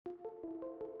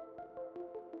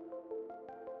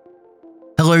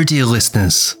Hello dear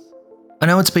listeners. I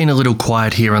know it's been a little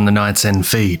quiet here on the Night's End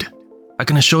feed. I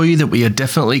can assure you that we are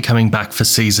definitely coming back for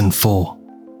Season 4.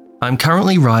 I'm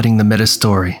currently writing the meta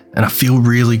story and I feel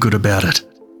really good about it.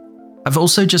 I've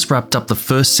also just wrapped up the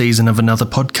first season of another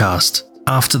podcast,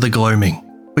 After the Gloaming,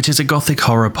 which is a gothic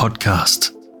horror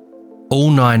podcast.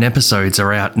 All 9 episodes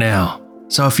are out now,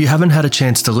 so if you haven't had a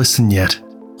chance to listen yet,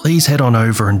 please head on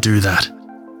over and do that.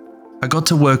 I got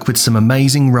to work with some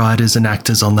amazing writers and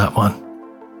actors on that one.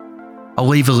 I'll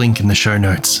leave a link in the show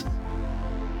notes.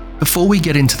 Before we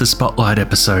get into the Spotlight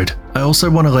episode, I also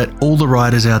want to let all the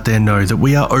writers out there know that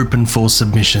we are open for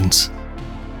submissions.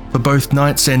 For both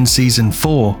Night's End Season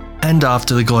 4 and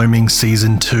After the Gloaming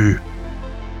Season 2.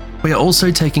 We are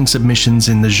also taking submissions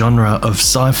in the genre of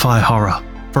sci-fi horror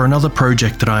for another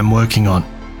project that I am working on.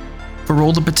 For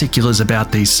all the particulars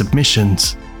about these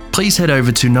submissions, please head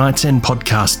over to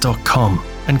nightsendpodcast.com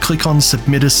and click on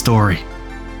Submit a Story.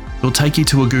 It'll take you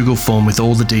to a Google form with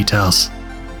all the details.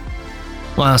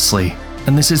 Lastly,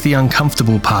 and this is the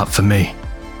uncomfortable part for me,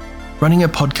 running a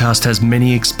podcast has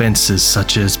many expenses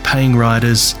such as paying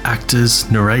writers,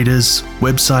 actors, narrators,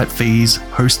 website fees,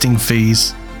 hosting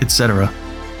fees, etc.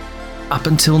 Up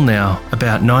until now,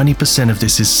 about 90% of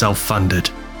this is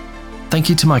self-funded. Thank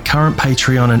you to my current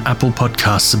Patreon and Apple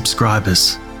Podcast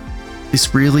subscribers.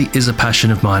 This really is a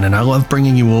passion of mine and I love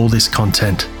bringing you all this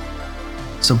content.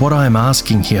 So what I am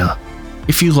asking here,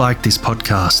 if you like this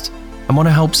podcast and want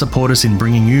to help support us in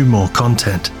bringing you more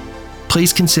content,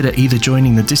 please consider either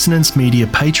joining the Dissonance Media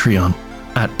Patreon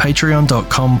at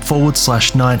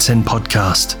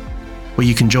patreon.com/nightsendpodcast, where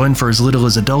you can join for as little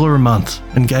as $1 a month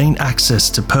and gain access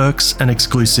to perks and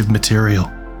exclusive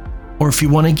material. Or if you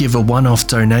want to give a one-off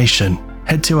donation,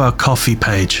 head to our Ko-fi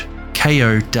page,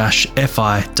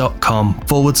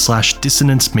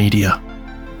 ko-fi.com/dissonance media.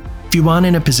 If you aren't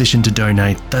in a position to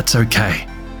donate, that's okay.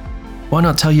 Why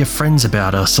not tell your friends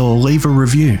about us or leave a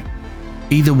review?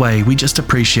 Either way, we just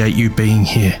appreciate you being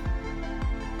here.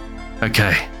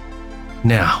 Okay,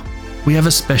 now, we have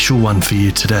a special one for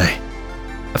you today.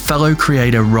 A fellow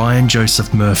creator, Ryan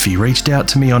Joseph Murphy, reached out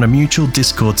to me on a mutual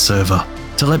Discord server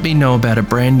to let me know about a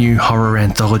brand new horror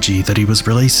anthology that he was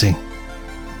releasing.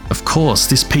 Of course,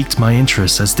 this piqued my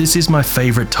interest as this is my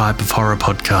favourite type of horror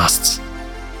podcasts.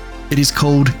 It is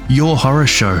called Your Horror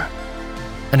Show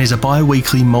and is a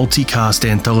bi-weekly multicast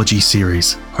anthology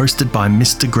series hosted by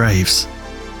Mr. Graves.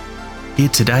 Here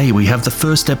today we have the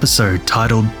first episode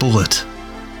titled Bullet,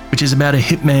 which is about a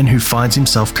hitman who finds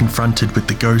himself confronted with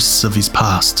the ghosts of his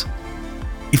past.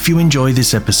 If you enjoy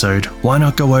this episode, why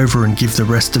not go over and give the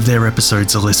rest of their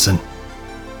episodes a listen?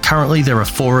 Currently there are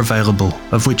 4 available,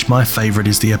 of which my favourite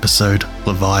is the episode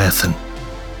Leviathan.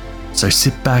 So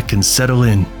sit back and settle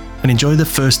in and enjoy the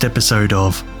first episode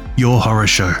of Your Horror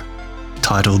Show,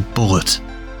 titled Bullet.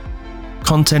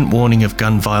 Content warning of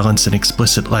gun violence and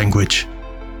explicit language.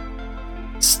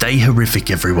 Stay horrific,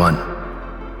 everyone.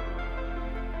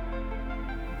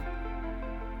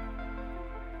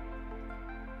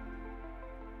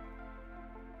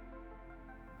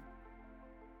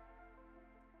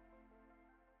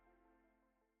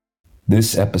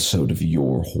 This episode of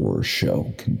Your Horror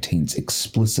Show contains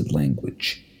explicit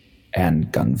language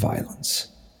and gun violence.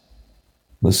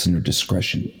 Listener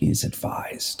discretion is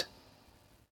advised.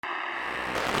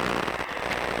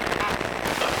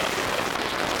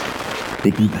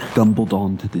 They stumbled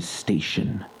onto this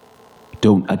station.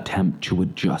 Don't attempt to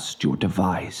adjust your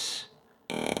device.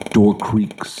 Door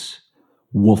creaks,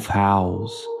 wolf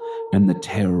howls, and the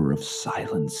terror of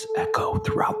silence echo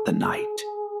throughout the night.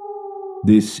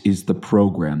 This is the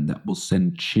program that will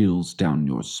send chills down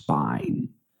your spine.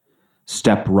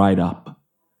 Step right up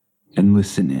and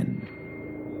listen in,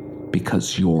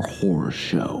 because your horror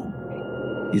show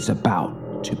is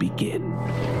about to begin.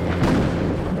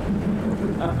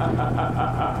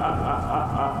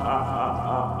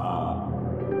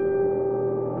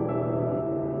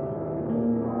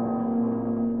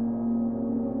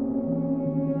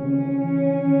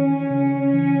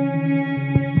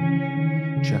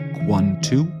 Check 1,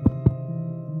 2.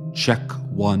 Check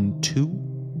 1, 2.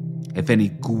 If any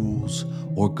ghouls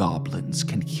or goblins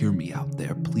can hear me out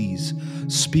there, please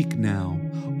speak now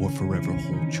or forever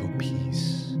hold your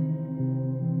peace.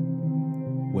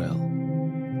 Well,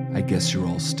 I guess you're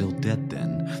all still dead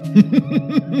then.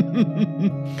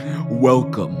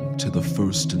 Welcome to the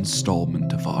first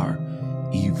installment of our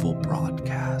evil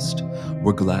broadcast.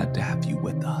 We're glad to have you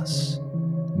with us.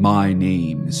 My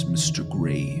name is Mr.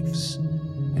 Graves,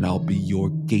 and I'll be your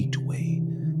gateway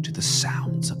to the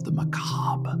sounds of the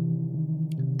macabre.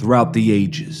 Throughout the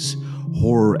ages,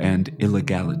 horror and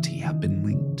illegality have been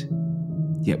linked.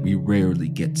 Yet we rarely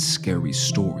get scary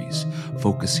stories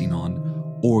focusing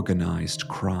on organized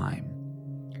crime.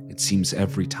 It seems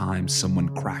every time someone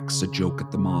cracks a joke at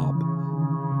the mob,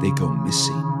 they go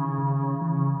missing.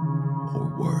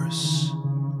 Or worse.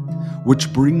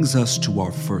 Which brings us to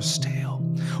our first tale,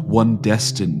 one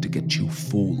destined to get you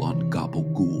full on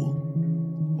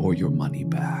gabagool, or your money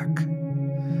back.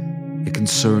 It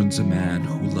concerns a man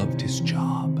who loved his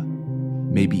job,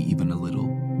 maybe even a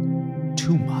little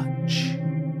too much.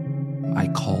 I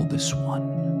call this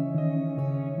one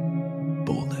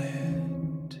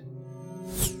Bullet.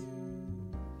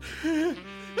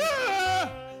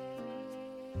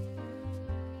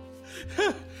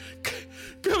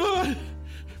 Come on,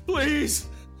 please.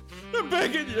 I'm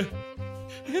begging you.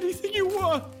 Anything you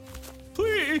want,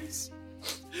 please.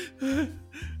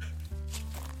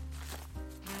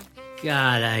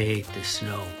 God, I hate the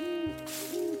snow.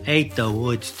 Hate the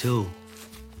woods, too.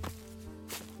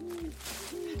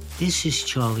 This is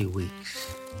Charlie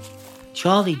Weeks.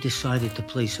 Charlie decided to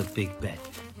place a big bet.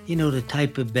 You know, the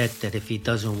type of bet that if he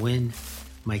doesn't win,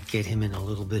 might get him in a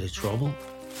little bit of trouble.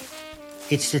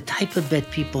 It's the type of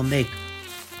bet people make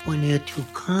when they're too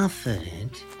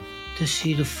confident to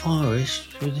see the forest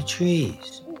through the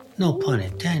trees. No pun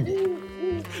intended.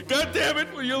 God damn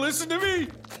it, will you listen to me?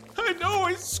 I know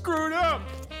I screwed up.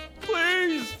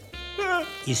 Please.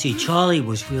 You see, Charlie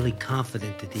was really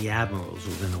confident that the Admirals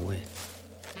were going to win.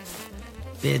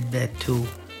 Bad bet, too.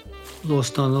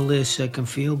 Lost on the last second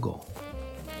field goal.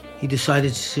 He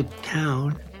decided to sit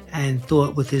down and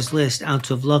thought with his last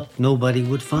ounce of luck nobody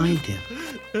would find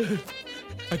him.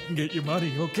 I can get you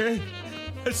money, okay?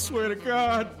 I swear to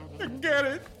God, I can get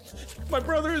it. My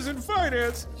brother is in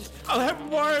finance. I'll have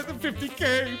him wire the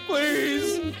 $50K,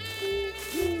 please.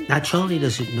 Now, Charlie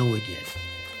doesn't know it yet,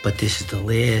 but this is the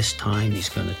last time he's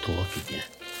going to talk again.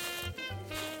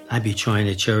 I'd be trying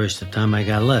to cherish the time I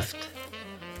got left.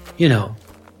 You know,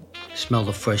 smell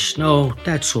the fresh snow,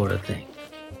 that sort of thing.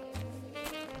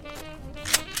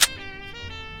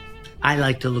 I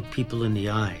like to look people in the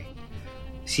eye,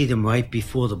 see them right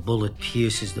before the bullet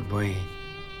pierces the brain.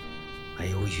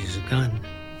 I always use a gun,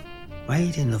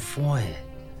 right in the forehead.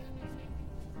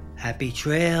 Happy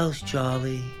trails,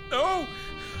 Charlie. No,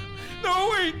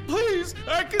 wait, please,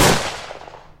 I can...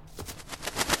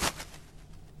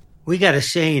 We got a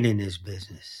saying in this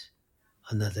business.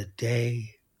 Another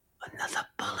day, another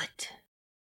bullet.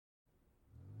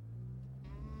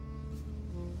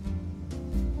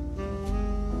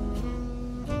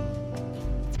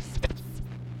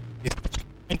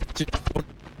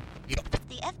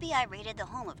 The FBI raided the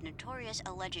home of notorious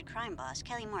alleged crime boss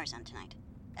Kelly Marzan tonight.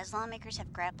 As lawmakers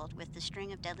have grappled with the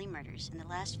string of deadly murders in the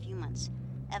last few months,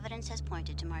 evidence has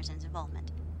pointed to Marzan's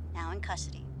involvement. Now in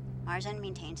custody, Marzan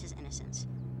maintains his innocence.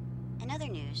 In other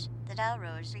news, the Dow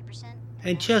rose 3%.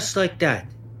 And just like that,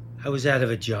 I was out of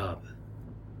a job.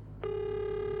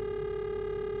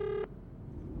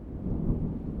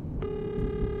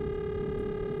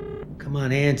 Come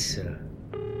on, answer.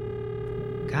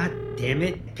 God damn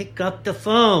it, pick up the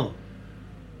phone.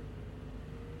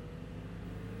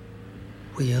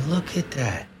 Will you look at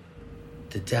that?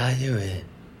 The Dow you're in.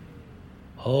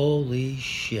 Holy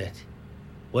shit.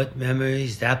 What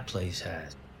memories that place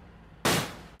has.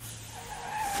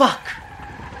 Fuck!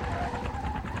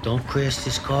 Don't crash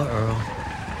this car, Earl.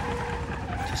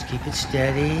 Just keep it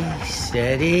steady,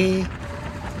 steady.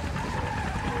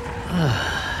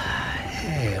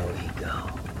 There we go.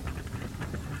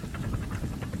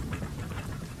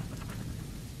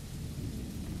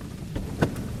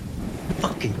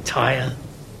 Fucking tire.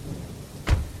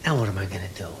 Now what am I gonna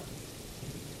do?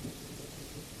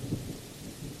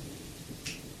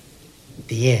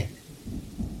 The end.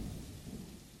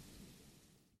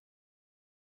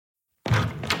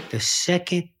 The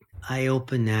second I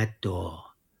opened that door,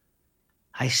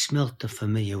 I smelt the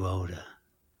familiar odor.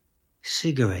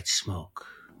 Cigarette smoke.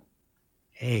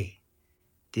 Hey,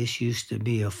 this used to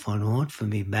be a fun haunt for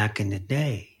me back in the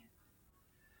day.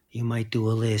 You might do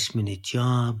a last-minute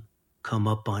job, come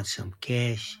up on some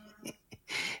cash,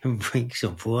 and bring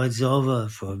some frauds over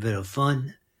for a bit of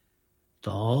fun.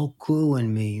 The whole crew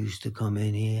and me used to come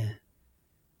in here.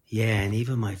 Yeah, and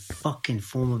even my fucking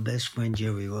former best friend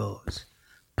Jerry Rose.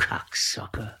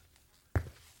 Cocksucker.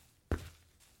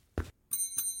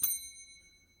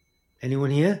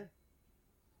 Anyone here?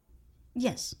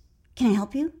 Yes. Can I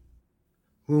help you?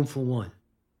 Room for one.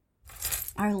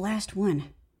 Our last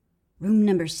one. Room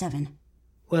number 7.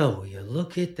 Well, will you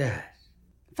look at that?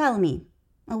 Follow me.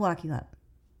 I'll walk you up.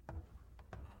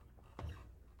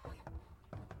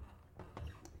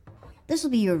 This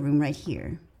will be your room right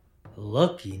here.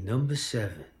 Lucky number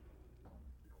 7.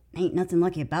 Ain't nothing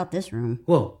lucky about this room.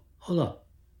 Whoa, hold up.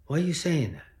 Why are you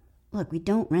saying that? Look, we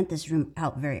don't rent this room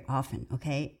out very often,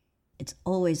 okay? It's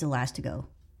always the last to go.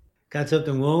 Got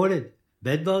something wrong with it?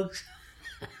 Bedbugs?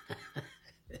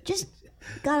 Just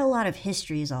got a lot of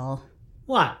history is all.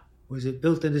 What? Was it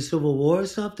built in the Civil War or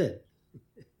something?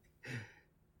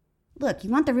 Look, you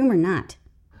want the room or not?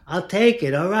 I'll take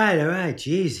it. All right.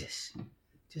 Jesus.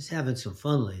 Just having some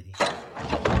fun, lady.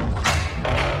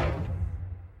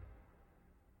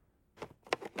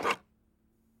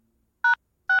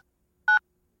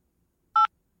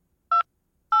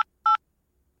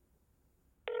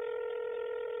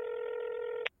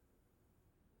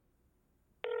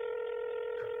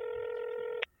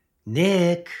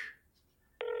 Nick,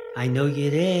 I know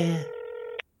you're there.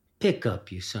 Pick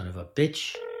up, you son of a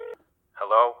bitch.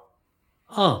 Hello?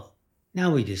 Oh,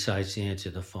 now he decides to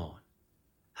answer the phone.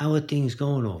 How are things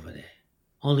going over there?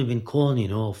 Only been calling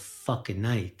you all fucking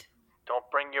night. Don't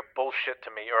bring your bullshit to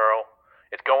me, Earl.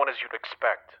 It's going as you'd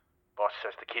expect. Boss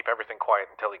says to keep everything quiet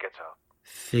until he gets out.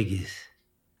 Figures.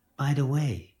 By the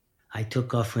way, I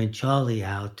took our friend Charlie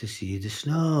out to see the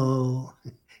snow.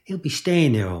 He'll be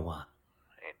staying there a while.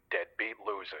 A deadbeat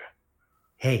loser.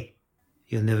 Hey,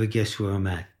 you'll never guess where I'm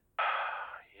at.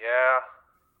 Yeah?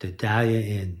 The Dahlia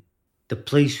Inn. The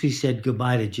place we said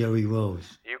goodbye to Jerry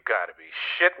Rose. You gotta be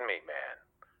shitting me, man.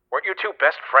 Weren't you two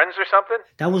best friends or something?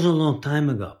 That was a long time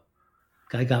ago.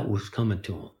 Guy got what's coming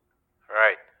to him.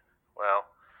 Right. Well,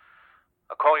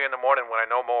 I'll call you in the morning when I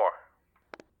know more.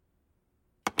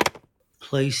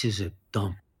 Place is a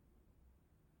dump.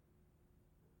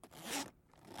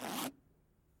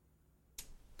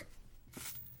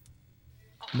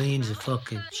 Millions of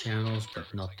fucking channels,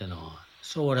 but nothing on.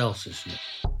 So what else is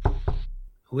new?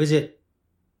 Who is it?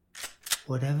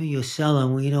 Whatever you're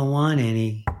selling, we don't want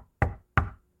any.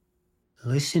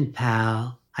 Listen,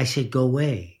 pal. I said go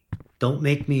away. Don't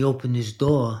make me open this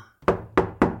door.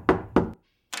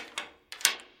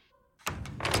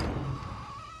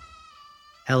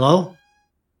 Hello?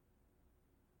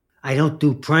 I don't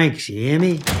do pranks, you hear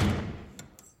me?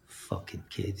 Fucking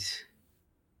kids.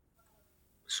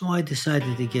 So I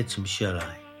decided to get some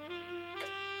shut-eye.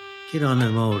 Get on the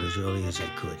road as early as I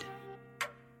could.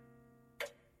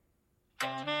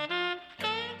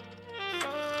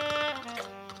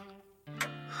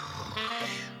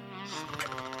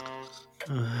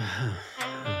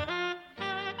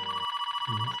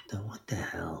 What the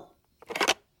hell?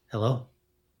 Hello?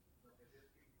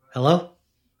 Hello?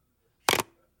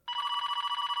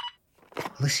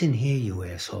 Listen here, you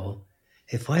asshole.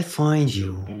 If I find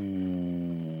you...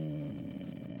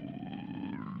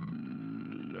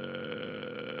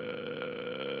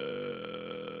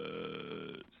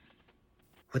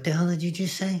 What the hell did you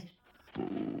just say?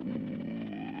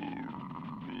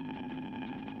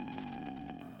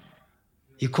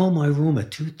 You call my room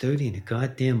at 2:30 in the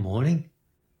goddamn morning?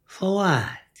 For what?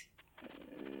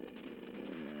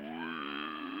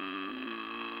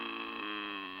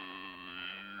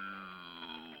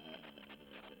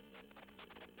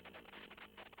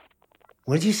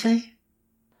 What'd you say?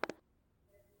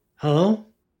 Hello?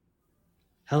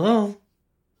 Hello?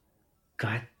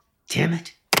 God damn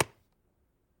it.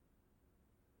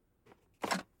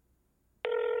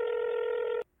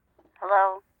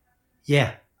 Hello?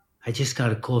 Yeah, I just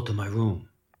got a call to my room.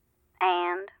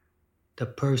 And? The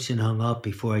person hung up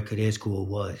before I could ask who it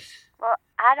was. Well,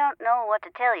 I don't know what to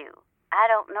tell you. I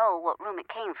don't know what room it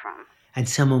came from. And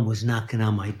someone was knocking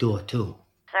on my door, too.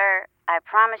 Sir, I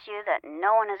promise you that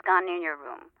no one has gone near your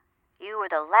room. You were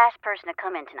the last person to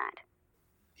come in tonight.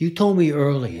 You told me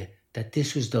earlier that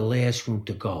this was the last room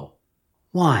to go.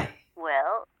 Why?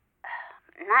 Well,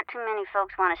 not too many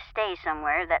folks want to stay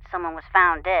somewhere that someone was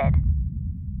found dead.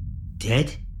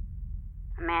 Dead?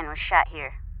 A man was shot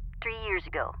here 3 years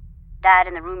ago. Died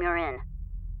in the room you're in.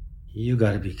 You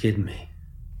gotta be kidding me.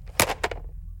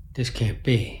 This can't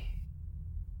be.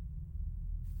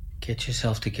 Get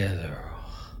yourself together, Earl.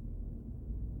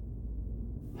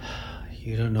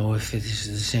 You don't know if this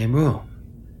is the same room.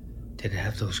 Did it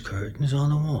have those curtains on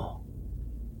the wall?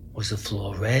 Was the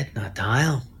floor red, not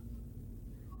tile?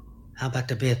 How about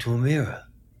the bathroom mirror?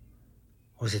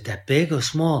 Was it that big or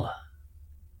smaller?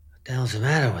 What the hell's the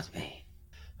matter with me?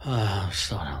 Oh, I'm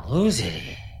starting to lose it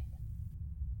here.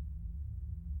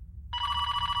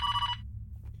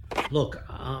 Look,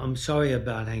 I'm sorry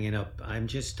about hanging up. I'm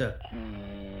just,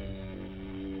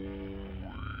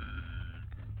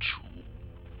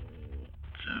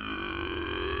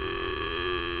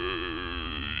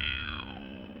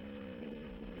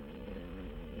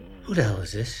 Who the hell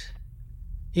is this?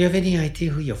 You have any idea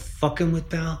who you're fucking with,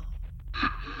 pal?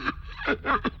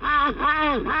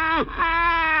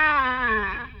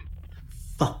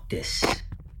 this.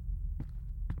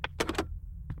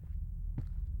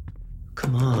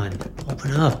 Come on,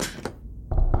 open up.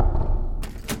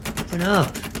 Open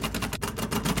up.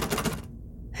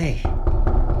 Hey.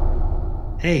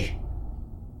 Hey.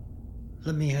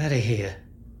 Let me out of here.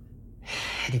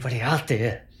 Anybody out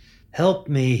there? Help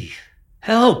me.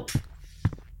 Help!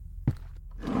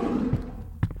 Try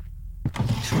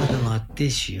like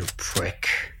this, you prick.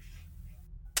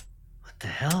 What the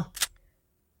hell?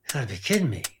 You gotta be kidding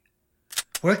me.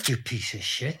 Work, you piece of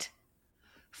shit.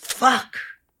 Fuck!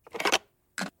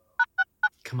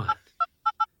 Come on.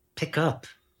 Pick up.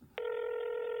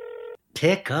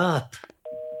 Pick up.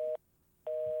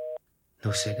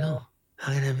 No signal?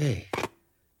 How can it be?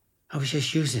 I was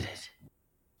just using it.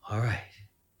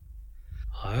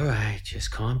 Alright, just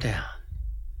calm down.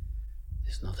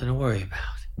 There's nothing to worry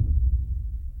about.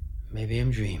 Maybe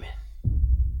I'm dreaming.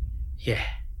 Yeah,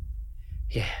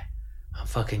 I'm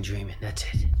fucking dreaming, that's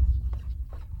it.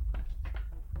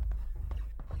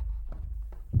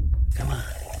 Come on.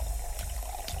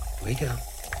 Wake up.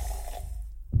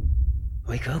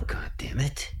 Wake up,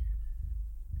 goddammit.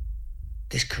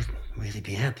 This couldn't really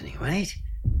be happening, right?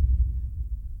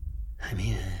 I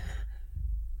mean,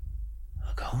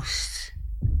 a ghost?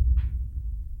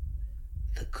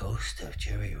 The ghost of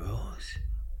Jerry Rose?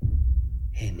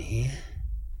 In here?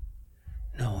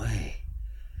 No way.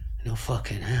 No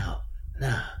fucking hell.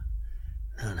 No.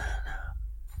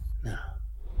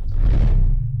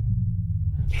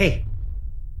 Hey!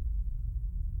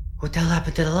 What the hell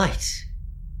happened to the lights?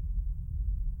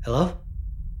 Hello?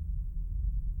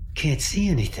 Can't see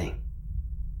anything.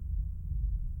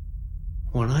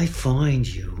 When I find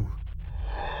you...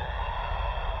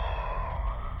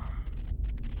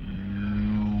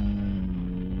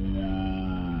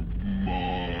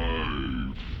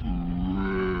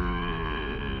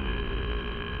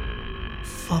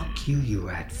 Fuck you, you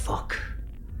rat fuck.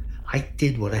 I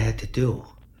did what I had to do.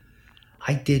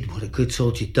 I did what a good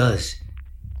soldier does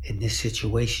in this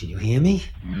situation, you hear me?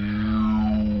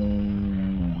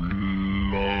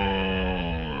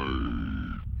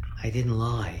 I didn't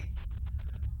lie.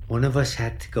 One of us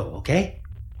had to go, okay?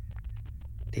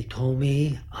 They told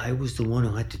me I was the one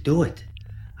who had to do it.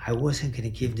 I wasn't gonna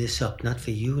give this up, not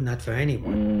for you, not for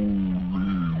anyone.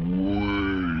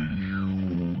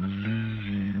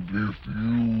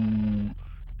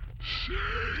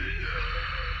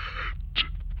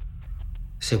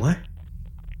 Say what?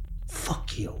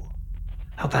 Fuck you.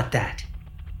 How about that?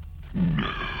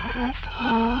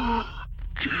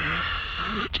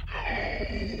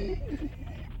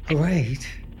 All right,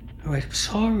 I'm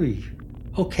sorry.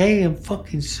 Okay, I'm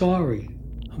fucking sorry.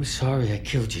 I'm sorry I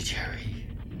killed you, Jerry.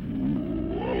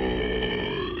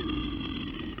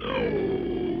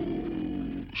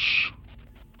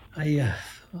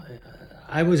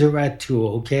 I was a rat too,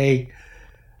 okay?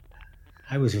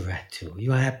 I was a rat too.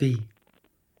 You happy?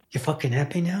 You fucking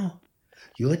happy now?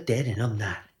 You're dead and I'm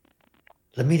not.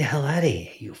 Let me the hell out of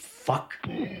here, you fuck.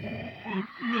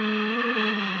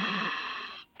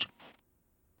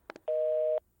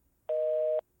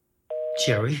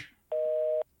 Jerry?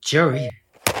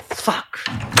 Fuck.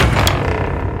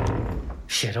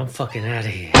 Shit, I'm fucking out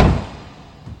of here.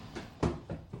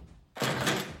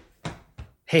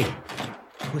 Hey,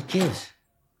 what gives?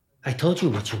 I told you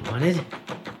what you wanted.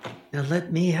 Now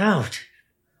let me out.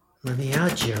 Let me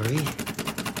out, Jerry.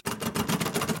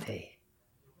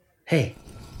 Hey,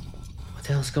 what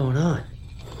the hell's going on?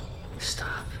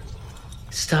 Stop.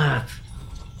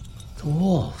 The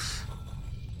walls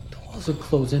are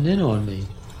closing in on me.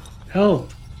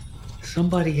 Help.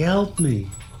 Somebody help me.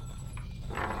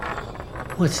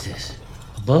 What's this?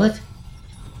 A bullet?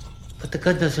 But the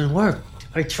gun doesn't work.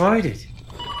 I tried it.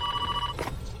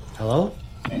 Hello?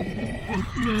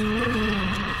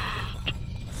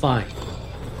 Fine.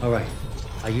 Alright.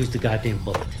 I used the goddamn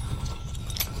bullet.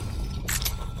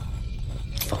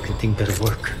 Fucking thing better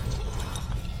work.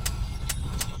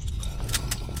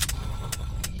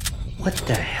 What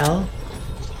the hell?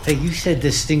 Hey, you said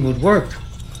this thing would work.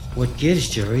 What gives,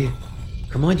 Jerry?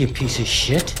 Come on, you piece of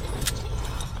shit.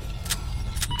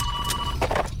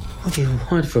 What do you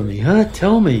want from me, huh?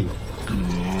 Tell me.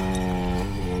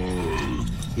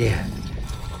 Yeah,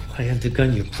 I have the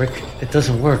gun, you prick. It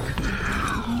doesn't work.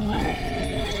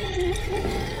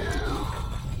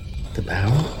 The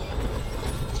barrel?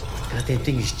 Goddamn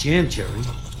thing is jammed, Jerry.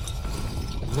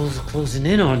 The walls are closing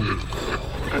in on me.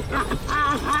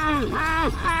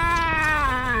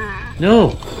 No!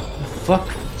 Fuck.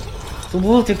 The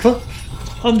walls are closed.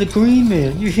 I'm the Green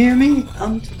Man. You hear me?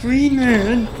 I'm the Green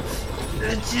Man.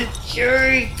 That's it,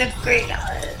 Jerry. The Green Man.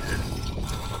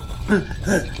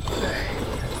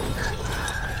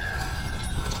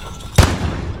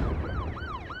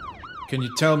 Can you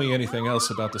tell me anything else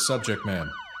about the subject, ma'am?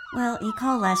 Well, he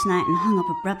called last night and hung up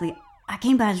abruptly. I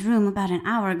came by his room about an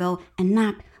hour ago and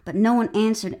knocked, but no one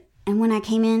answered. And when I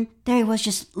came in, there he was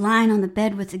just lying on the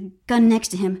bed with a gun next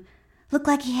to him. Looked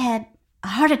like he had a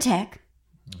heart attack.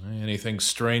 Anything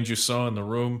strange you saw in the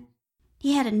room?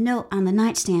 He had a note on the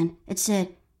nightstand. It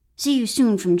said, "See you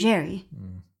soon from Jerry."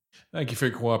 Thank you for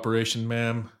your cooperation,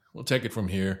 ma'am. We'll take it from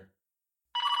here.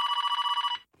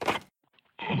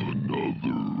 Another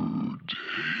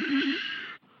day,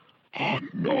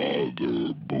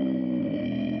 another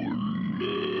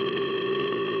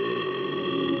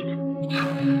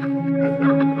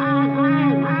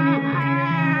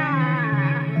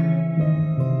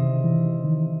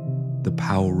The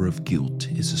power of guilt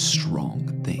is a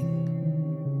strong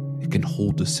thing. It can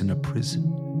hold us in a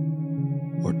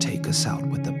prison or take us out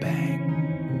with a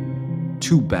bang.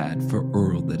 Too bad for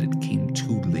Earl that it came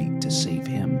too late to save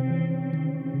him.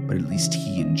 But at least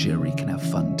he and Jerry can have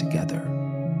fun together,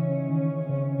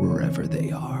 wherever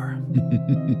they are.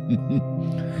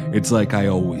 It's like I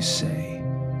always say,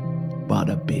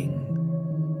 bada bing,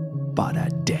 bada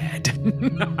dead.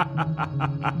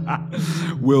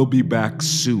 We'll be back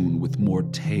soon with more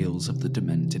tales of the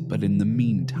demented, but in the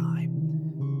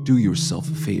meantime, do yourself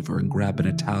a favor and grab an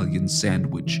Italian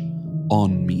sandwich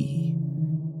on me.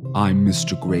 I'm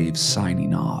Mr. Graves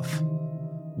signing off.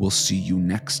 We'll see you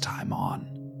next time on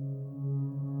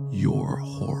Your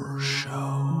Horror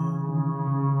Show.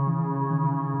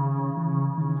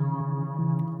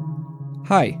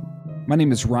 Hi, my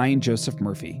name is Ryan Joseph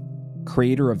Murphy,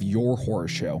 creator of Your Horror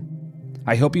Show.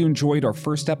 I hope you enjoyed our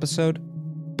first episode,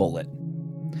 Bullet.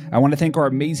 I want to thank our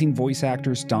amazing voice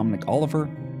actors Dominic Oliver,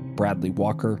 Bradley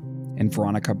Walker, and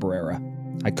Veronica Barrera.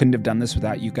 I couldn't have done this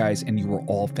without you guys, and you were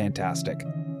all fantastic.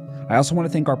 I also want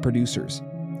to thank our producers,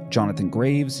 Jonathan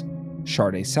Graves,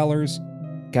 Sharday Sellers,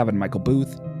 Gavin Michael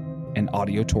Booth, and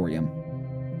Audiotorium.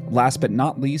 Last but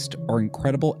not least, our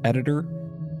incredible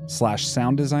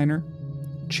editor/sound designer,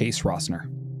 Chase Rossner.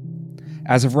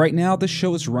 As of right now, this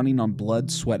show is running on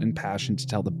blood, sweat, and passion to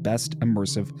tell the best,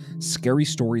 immersive, scary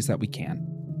stories that we can.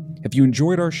 If you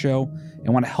enjoyed our show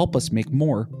and want to help us make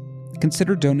more,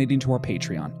 consider donating to our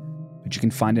Patreon, which you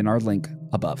can find in our link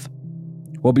above.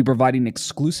 We'll be providing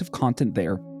exclusive content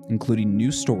there, including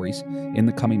new stories in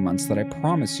the coming months that I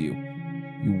promise you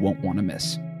won't want to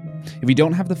miss. If you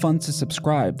don't have the funds to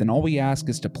subscribe, then all we ask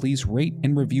is to please rate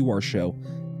and review our show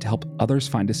to help others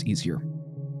find us easier.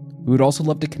 We would also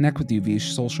love to connect with you via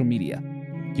social media.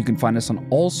 You can find us on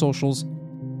all socials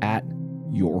at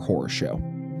Your Horror Show.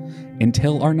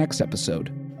 Until our next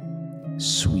episode,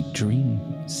 sweet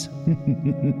dreams.